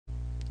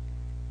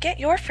Get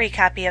your free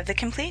copy of the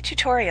complete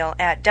tutorial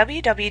at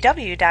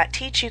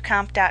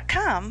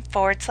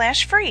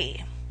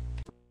www.teachucomp.com/free.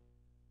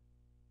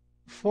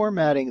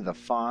 Formatting the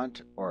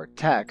font or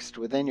text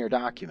within your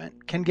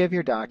document can give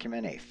your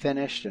document a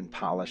finished and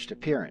polished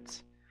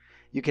appearance.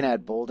 You can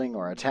add bolding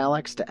or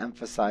italics to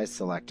emphasize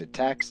selected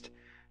text,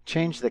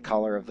 change the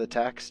color of the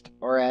text,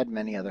 or add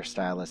many other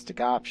stylistic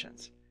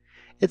options.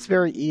 It's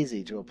very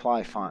easy to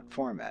apply font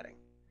formatting.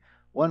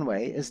 One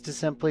way is to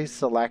simply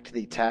select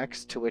the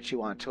text to which you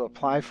want to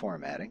apply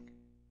formatting,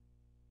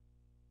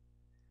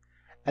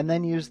 and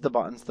then use the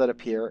buttons that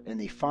appear in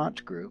the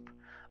Font group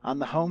on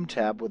the Home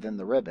tab within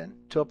the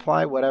ribbon to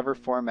apply whatever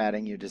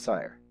formatting you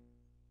desire.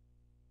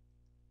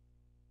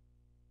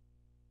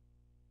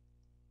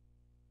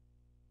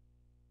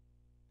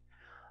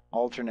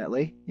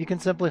 Alternately, you can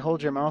simply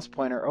hold your mouse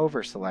pointer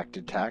over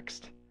selected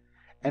text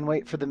and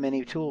wait for the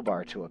mini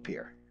toolbar to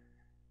appear.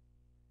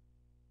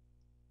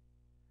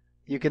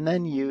 You can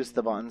then use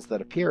the buttons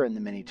that appear in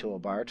the mini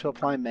toolbar to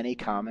apply many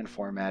common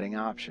formatting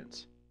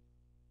options.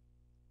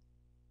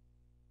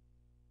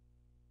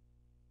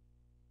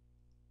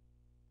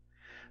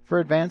 For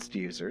advanced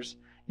users,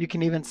 you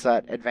can even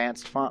set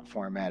advanced font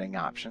formatting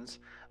options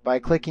by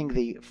clicking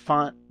the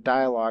Font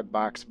dialog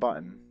box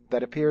button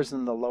that appears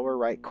in the lower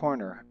right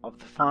corner of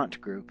the Font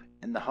group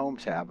in the Home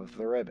tab of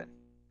the ribbon.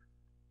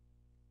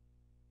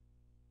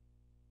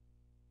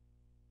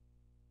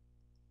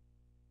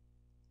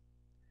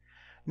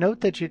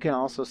 Note that you can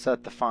also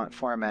set the font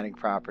formatting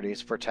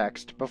properties for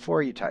text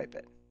before you type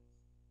it.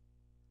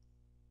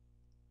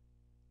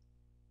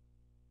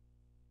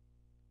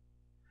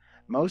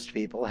 Most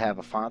people have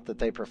a font that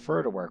they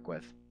prefer to work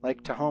with,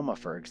 like Tahoma,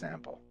 for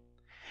example.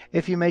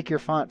 If you make your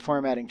font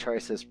formatting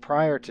choices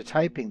prior to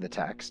typing the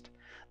text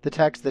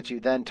that you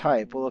then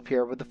type will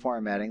appear with the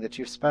formatting that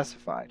you've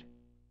specified.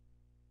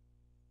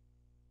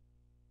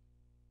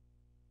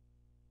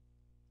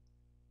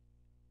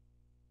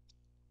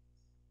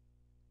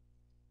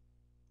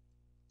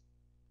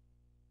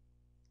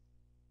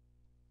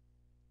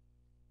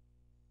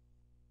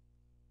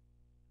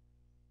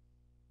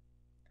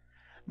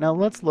 Now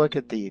let's look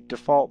at the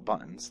default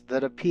buttons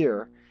that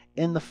appear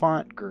in the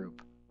Font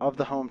group of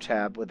the Home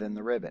tab within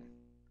the ribbon.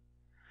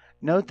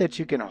 Note that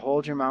you can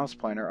hold your mouse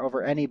pointer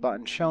over any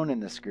button shown in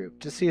this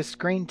group to see a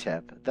screen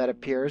tip that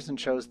appears and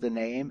shows the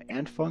name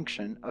and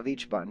function of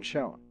each button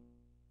shown.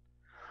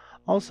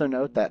 Also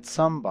note that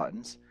some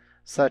buttons,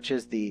 such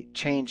as the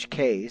Change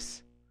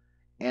Case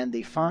and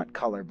the Font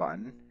Color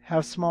button,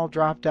 have small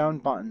drop-down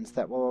buttons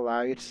that will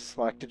allow you to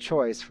select a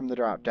choice from the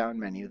drop-down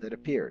menu that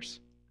appears.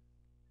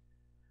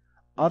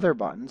 Other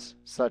buttons,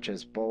 such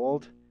as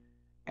Bold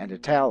and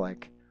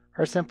Italic,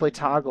 are simply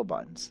toggle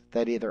buttons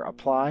that either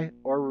apply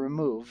or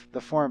remove the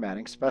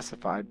formatting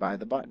specified by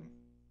the button.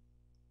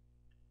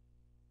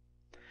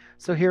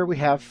 So here we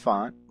have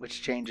Font,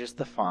 which changes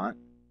the font.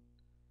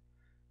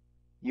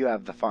 You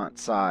have the font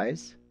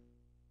size,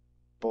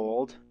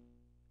 bold,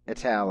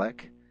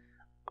 italic,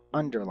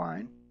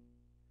 underline,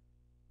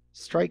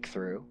 strike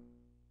through,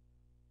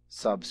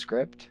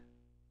 subscript,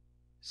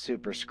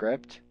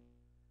 superscript,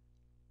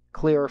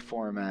 clear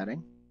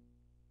formatting,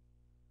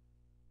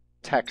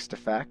 text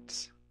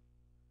effects,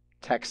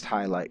 text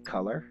highlight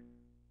color,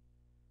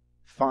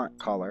 font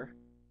color,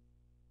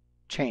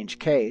 change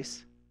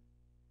case,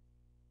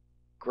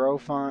 grow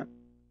font,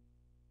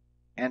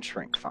 and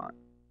shrink font.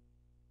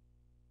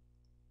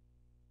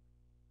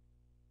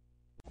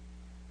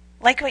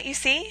 Like what you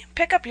see?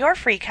 Pick up your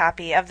free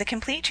copy of the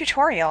complete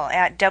tutorial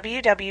at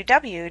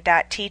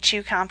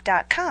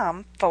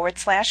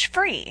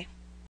www.teachucomp.com/free.